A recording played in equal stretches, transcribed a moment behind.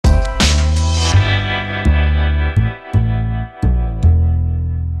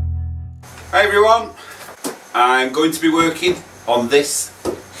Hi everyone, I'm going to be working on this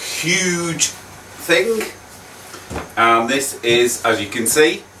huge thing, and this is, as you can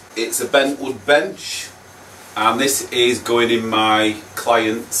see, it's a Bentwood bench, and this is going in my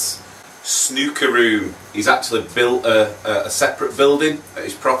client's snooker room. He's actually built a separate building at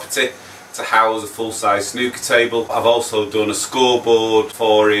his property to house a full-size snooker table. I've also done a scoreboard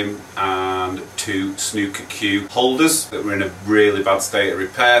for him and 2 snooker cue holders that were in a really bad state of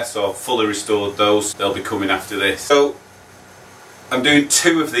repair, so I've fully restored those. They'll be coming after this. So I'm doing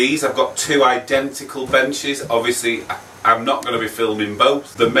 2 of these. I've got 2 identical benches. Obviously I'm not going to be filming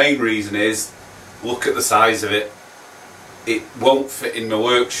both. The main reason is, look at the size of it. It won't fit in my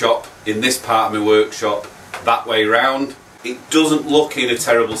workshop, in this part of my workshop, that way round. It doesn't look in a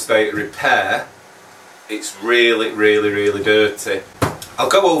terrible state of repair. It's really dirty. I'll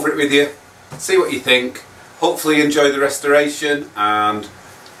go over it with you, see what you think. Hopefully you enjoy the restoration, and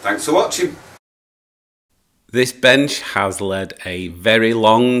thanks for watching. This bench has led a very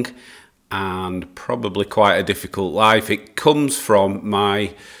long and probably quite a difficult life. It comes from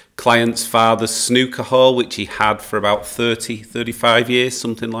my client's father's snooker hall, which he had for about 35 years,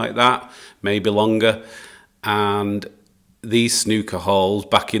 something like that, maybe longer. And these snooker halls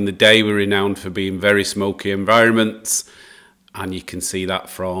back in the day were renowned for being very smoky environments, and you can see that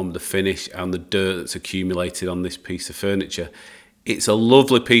from the finish and the dirt that's accumulated on this piece of furniture. It's a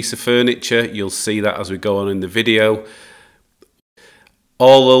lovely piece of furniture. You'll see that as we go on in the video.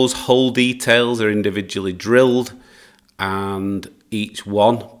 All those hole details are individually drilled, and each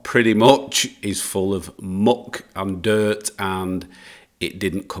one pretty much is full of muck and dirt, and it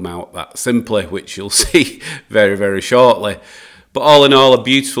didn't come out that simply, which you'll see very shortly. But all in all, a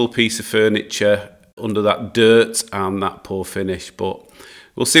beautiful piece of furniture under that dirt and that poor finish. But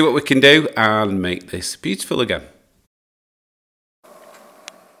we'll see what we can do and make this beautiful again.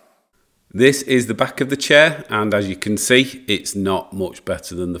 This is the back of the chair, and as you can see, it's not much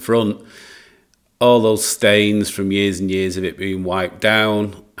better than the front. All those stains from years and years of it being wiped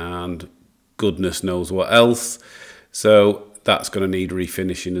down, and goodness knows what else. So that's going to need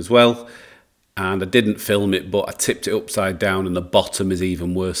refinishing as well. And I didn't film it, but I tipped it upside down, and the bottom is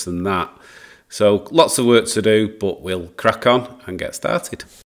even worse than that. So lots of work to do, but we'll crack on and get started.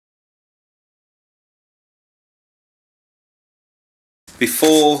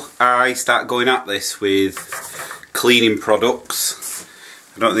 Before I start going at this with cleaning products,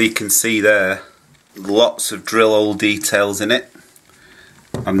 I don't know if you can see there, lots of drill hole details in it,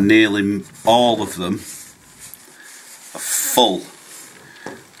 and nearly all of them are full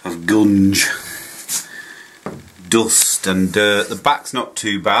of gunge, dust and dirt. The back's not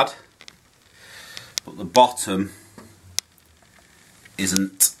too bad, but the bottom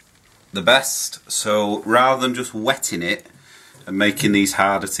isn't the best. So rather than just wetting it and making these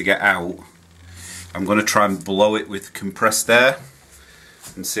harder to get out, I'm going to try and blow it with compressed air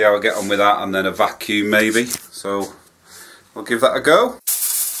and see how I get on with that, and then a vacuum maybe. So I'll give that a go.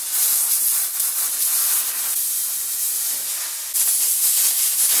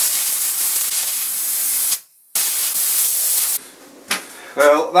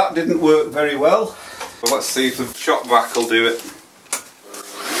 Well, that didn't work very well, but let's see if the shop vac will do it.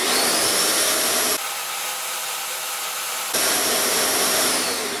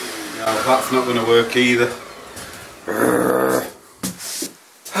 No, that's not going to work either.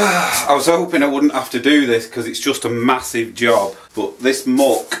 I was hoping I wouldn't have to do this because it's just a massive job, but this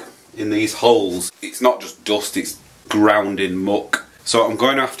muck in these holes, it's not just dust, it's ground in muck. So I'm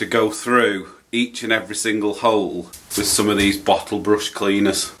going to have to go through each and every single hole with some of these bottle brush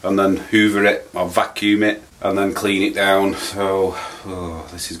cleaners, and then hoover it or vacuum it and then clean it down. So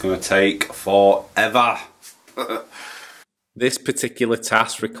this is going to take forever. This particular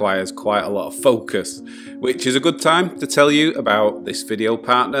task requires quite a lot of focus, which is a good time to tell you about this video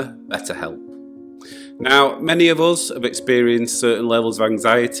partner, BetterHelp. Now, many of us have experienced certain levels of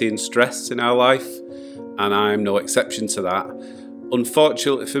anxiety and stress in our life, and I'm no exception to that.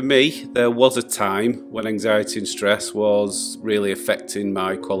 Unfortunately for me, there was a time when anxiety and stress was really affecting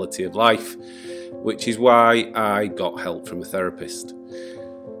my quality of life, which is why I got help from a therapist.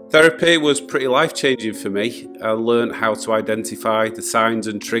 Therapy was pretty life-changing for me. I learned how to identify the signs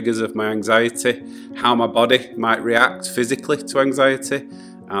and triggers of my anxiety, how my body might react physically to anxiety,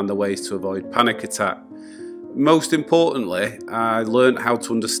 and the ways to avoid panic attack. Most importantly, I learned how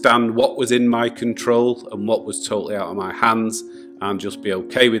to understand what was in my control and what was totally out of my hands, and just be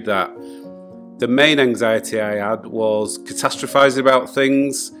okay with that. The main anxiety I had was catastrophizing about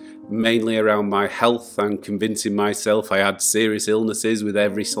things, mainly around my health and convincing myself I had serious illnesses with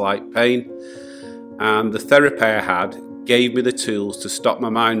every slight pain. And the therapy I had gave me the tools to stop my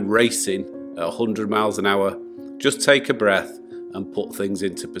mind racing at 100 miles an hour. Just take a breath and put things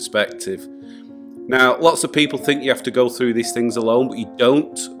into perspective. Now, lots of people think you have to go through these things alone, but you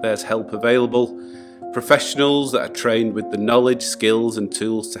don't. There's help available. Professionals that are trained with the knowledge, skills and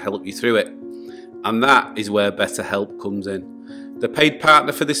tools to help you through it. And that is where BetterHelp comes in. The paid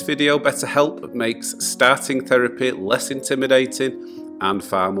partner for this video, BetterHelp, makes starting therapy less intimidating and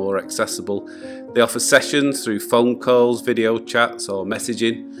far more accessible. They offer sessions through phone calls, video chats or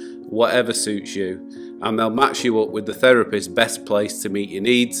messaging, whatever suits you. And they'll match you up with the therapist best placed to meet your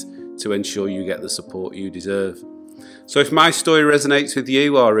needs to ensure you get the support you deserve. So if my story resonates with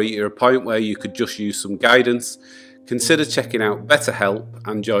you, or you're at a point where you could just use some guidance, consider checking out BetterHelp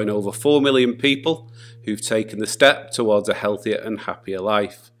and join over 4 million people who've taken the step towards a healthier and happier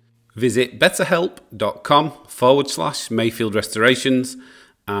life. Visit betterhelp.com/Mayfield Restorations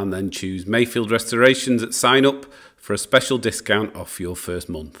and then choose Mayfield Restorations at sign up for a special discount off your first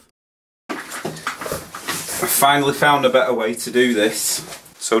month. I finally found a better way to do this.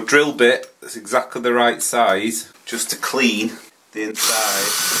 So drill bit that's exactly the right size just to clean the inside.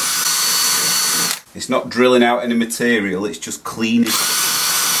 It's not drilling out any material, it's just cleaning.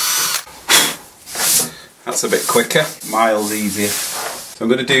 That's a bit quicker, miles easier. So I'm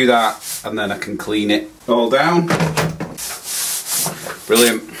going to do that and then I can clean it all down.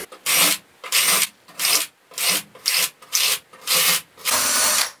 Brilliant.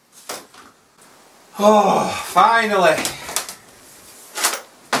 Oh, finally!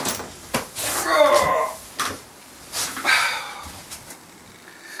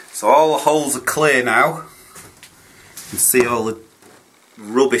 So all the holes are clear now. You can see all the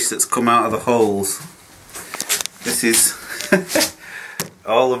rubbish that's come out of the holes. This is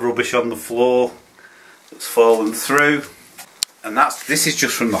all the rubbish on the floor that's fallen through. And this is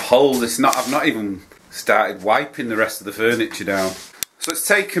just from the holes. It's not, I've not even started wiping the rest of the furniture down. So it's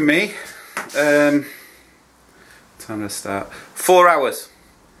taken me time to start 4 hours.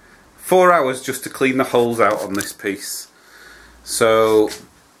 4 hours just to clean the holes out on this piece. So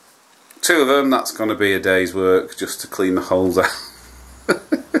 2 of them, that's going to be a day's work just to clean the holes out. But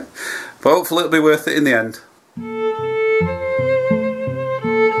hopefully it'll be worth it in the end.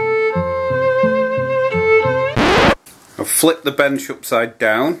 I've flipped the bench upside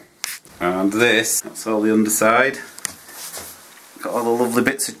down, and that's all the underside. Got all the lovely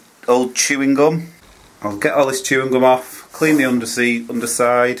bits of old chewing gum. I'll get all this chewing gum off, clean the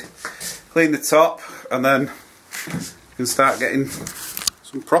underside, clean the top, and then you can start getting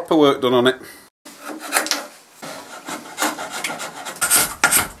some proper work done on it.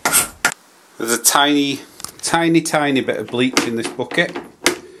 There's a tiny bit of bleach in this bucket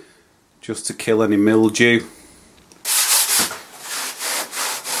just to kill any mildew.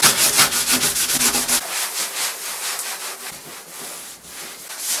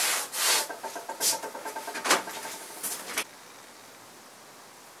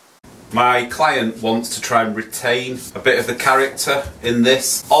 My client wants to try and retain a bit of the character in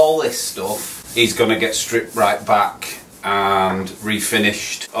this. All this stuff is going to get stripped right back and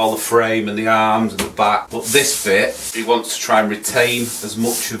refinished. All the frame and the arms and the back. But this bit, he wants to try and retain as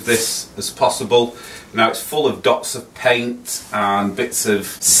much of this as possible. Now it's full of dots of paint and bits of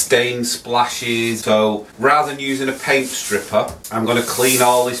stain splashes. So rather than using a paint stripper, I'm going to clean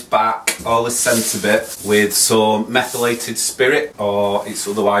all this back, all this centre bit, with some methylated spirit, or it's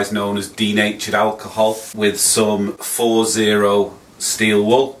otherwise known as denatured alcohol, with some 4-0 steel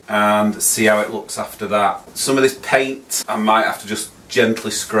wool, and see how it looks after that. Some of this paint I might have to just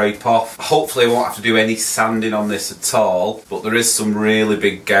gently scrape off. Hopefully I won't have to do any sanding on this at all, but there is some really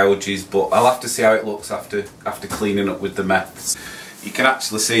big gouges, but I'll have to see how it looks after cleaning up with the meths. You can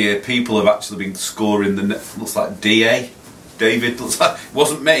actually see here people have actually been scoring the, looks like David, looks like, it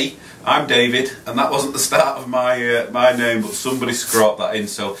wasn't me, I'm David, and that wasn't the start of my name, but somebody scropped that in.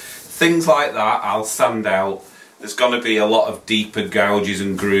 So things like that I'll sand out. There's going to be a lot of deeper gouges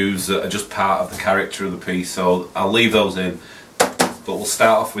and grooves that are just part of the character of the piece, so I'll leave those in. But we'll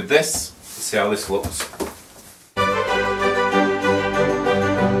start off with this and see how this looks.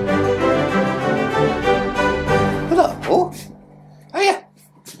 Hello. Oh, hiya.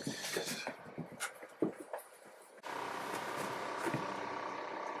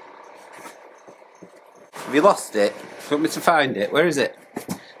 Have you lost it? Do you want me to find it? Where is it?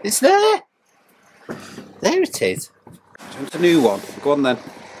 It's there. There it is. Do you want a new one? Go on then.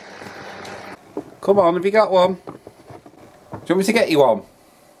 Come on, have you got one? Do you want me to get you one?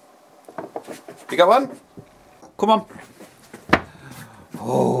 You got one? Come on.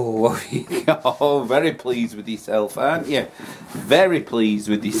 Oh, very pleased with yourself, aren't you? Very pleased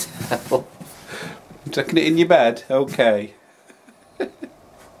with yourself. Tucking it in your bed? Okay.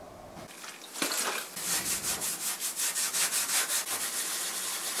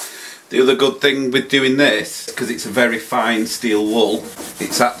 The other good thing with doing this, because it's a very fine steel wool,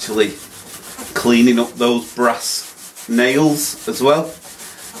 it's actually cleaning up those brass nails as well.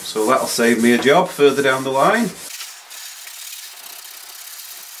 So that'll save me a job further down the line.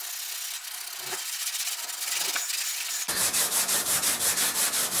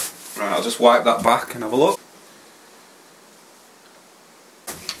 Right, I'll just wipe that back and have a look.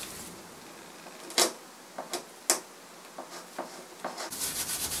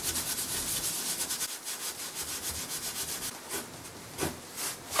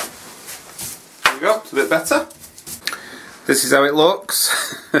 There we go, it's a bit better. This is how it looks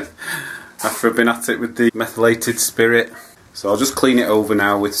after I've been at it with the methylated spirit. So I'll just clean it over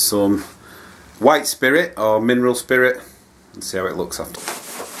now with some white spirit or mineral spirit and see how it looks after.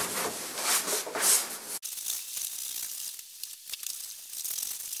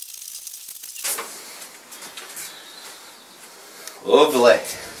 Lovely.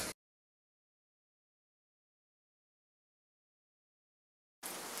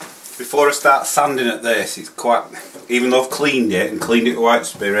 Before I start sanding at this, it's quite, even though I've cleaned it and cleaned it with white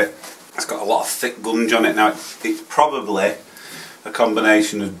spirit, it's got a lot of thick gunge on it now. It's probably a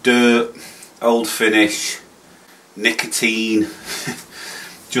combination of dirt, old finish, nicotine,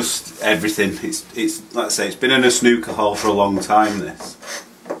 just everything. It's like I say, it's been in a snooker hall for a long time, this.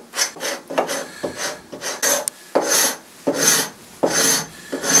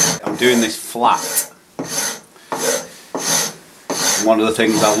 I'm doing this flat. One of the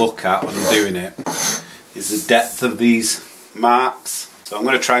things I look at when I'm doing it is the depth of these marks. So I'm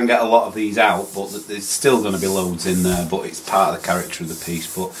going to try and get a lot of these out, but there's still going to be loads in there, but it's part of the character of the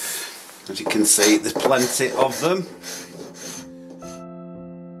piece. But as you can see, there's plenty of them.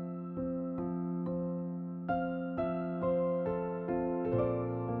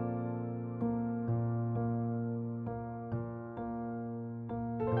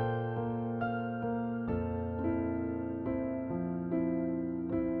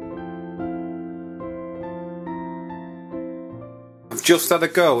 I've just had a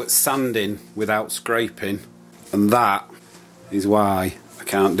go at sanding without scraping, and that is why I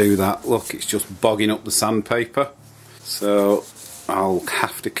can't do that. Look, it's just bogging up the sandpaper. So I'll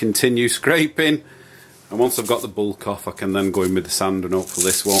have to continue scraping, and once I've got the bulk off I can then go in with the sand and hopefully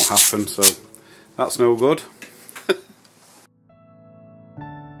this won't happen, so that's no good.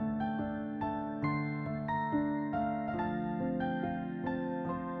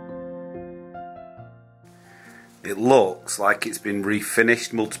 It looks like it's been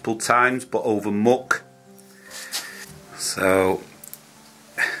refinished multiple times, but over muck. So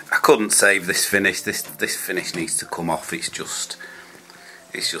I couldn't save this finish. This finish needs to come off. It's just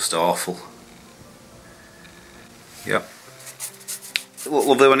awful. Yep. It looks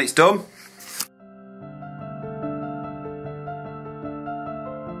lovely when it's done.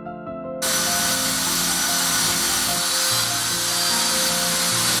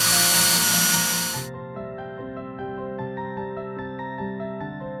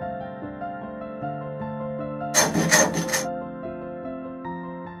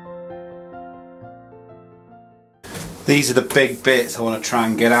 These are the big bits I want to try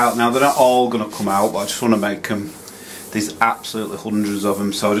and get out. Now they're not all going to come out, but I just want to make them, there's absolutely hundreds of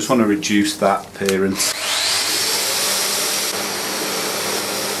them, so I just want to reduce that appearance.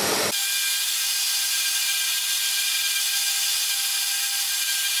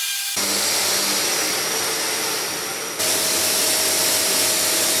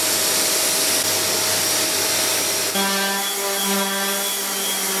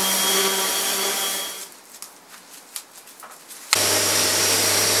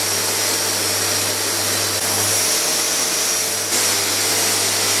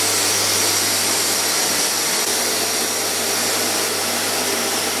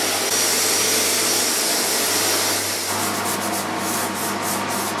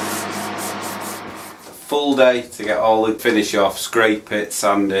 Full day to get all the finish off, scrape it,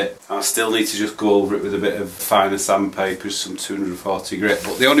 sand it. I still need to just go over it with a bit of finer sandpaper, some 240 grit.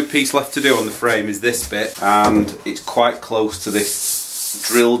 But the only piece left to do on the frame is this bit, and it's quite close to this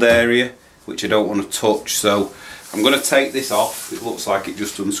drilled area, which I don't want to touch. So I'm going to take this off. It looks like it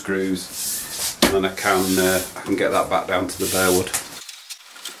just unscrews, and then I can get that back down to the bare wood.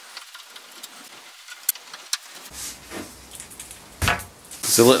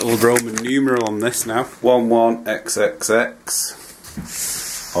 There's a little Roman numeral on this now.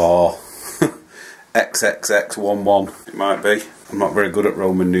 11XXX or XXX11 it might be. I'm not very good at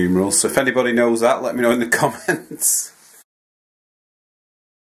Roman numerals, so if anybody knows that, let me know in the comments.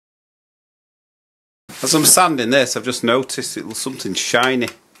 As I'm sanding this, I've just noticed it was something shiny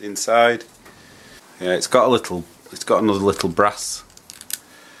inside. Yeah, it's got another little brass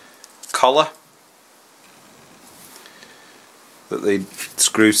collar that the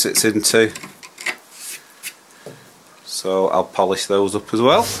screw sits into, so I'll polish those up as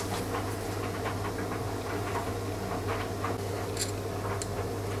well.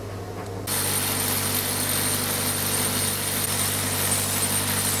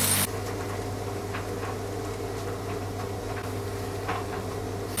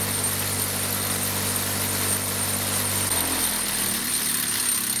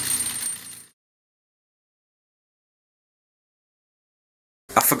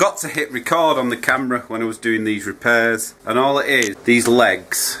 I forgot to hit record on the camera when I was doing these repairs, and all it is, these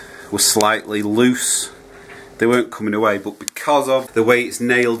legs were slightly loose. They weren't coming away, but because of the way it's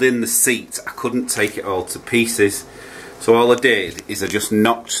nailed in the seat, I couldn't take it all to pieces. So all I did is I just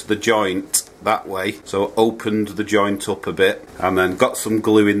knocked the joint that way, so I opened the joint up a bit and then got some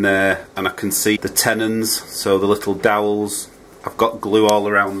glue in there, and I can see the tenons, so the little dowels, I've got glue all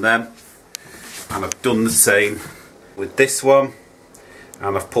around them, and I've done the same with this one.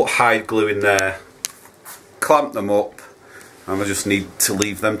 And I've put hide glue in there, clamped them up, and I just need to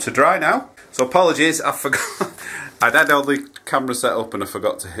leave them to dry now. So apologies, I forgot. I'd had all the camera set up and I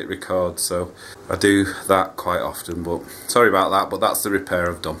forgot to hit record, so I do that quite often, but sorry about that, but that's the repair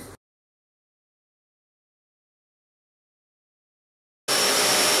I've done.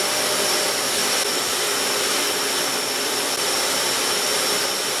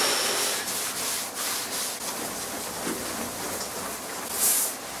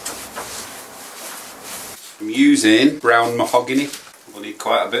 I'm using brown mahogany. We'll need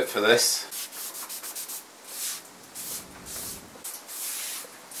quite a bit for this.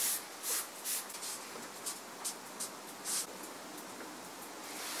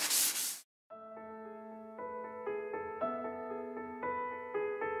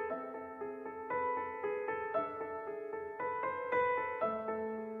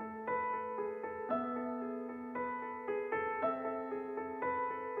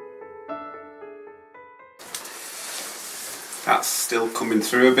 That's still coming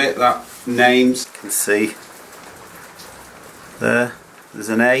through a bit, that names. You can see there's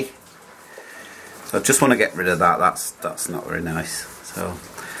an A. So I just want to get rid of that, that's not very nice. So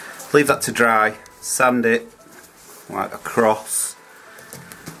leave that to dry, sand it like a cross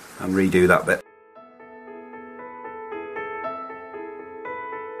and redo that bit.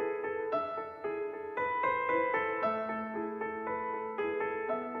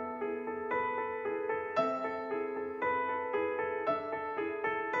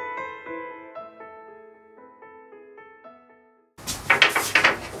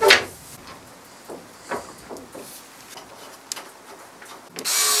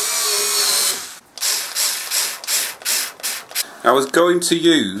 I was going to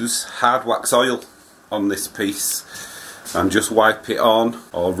use hard wax oil on this piece and just wipe it on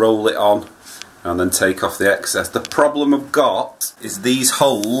or roll it on and then take off the excess. The problem I've got is these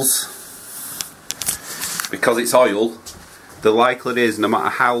holes, because it's oil, the likelihood is no matter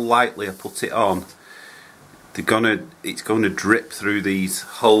how lightly I put it on, it's going to drip through these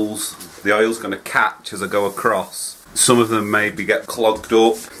holes. The oil's going to catch as I go across. Some of them maybe get clogged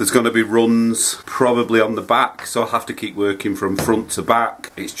up. There's going to be runs probably on the back, so I'll have to keep working from front to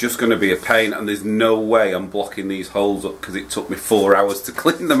back. It's just going to be a pain, and there's no way I'm blocking these holes up because it took me 4 hours to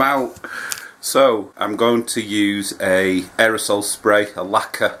clean them out. So I'm going to use a aerosol spray, a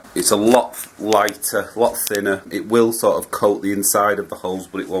lacquer. It's a lot lighter, a lot thinner. It will sort of coat the inside of the holes,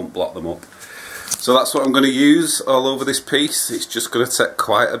 but it won't block them up. So that's what I'm going to use all over this piece. It's just going to take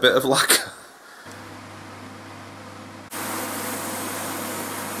quite a bit of lacquer.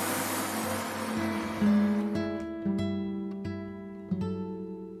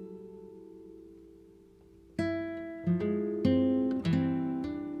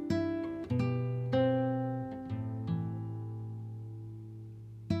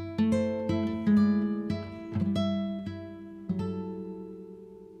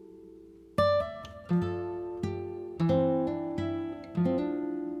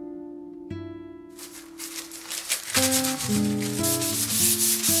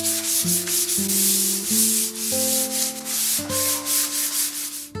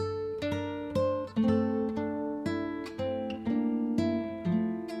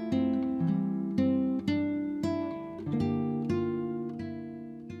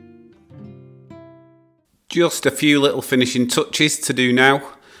 Just a few little finishing touches to do now,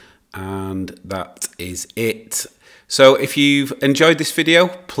 and that is it. So if you've enjoyed this video,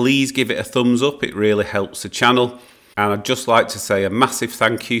 please give it a thumbs up. It really helps the channel. And I'd just like to say a massive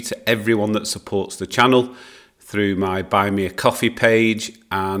thank you to everyone that supports the channel through my Buy Me a Coffee page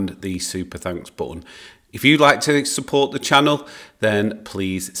and the Super Thanks button. If you'd like to support the channel, then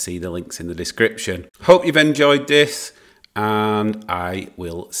please see the links in the description. Hope you've enjoyed this, and I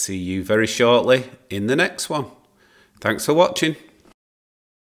will see you very shortly in the next one. Thanks for watching.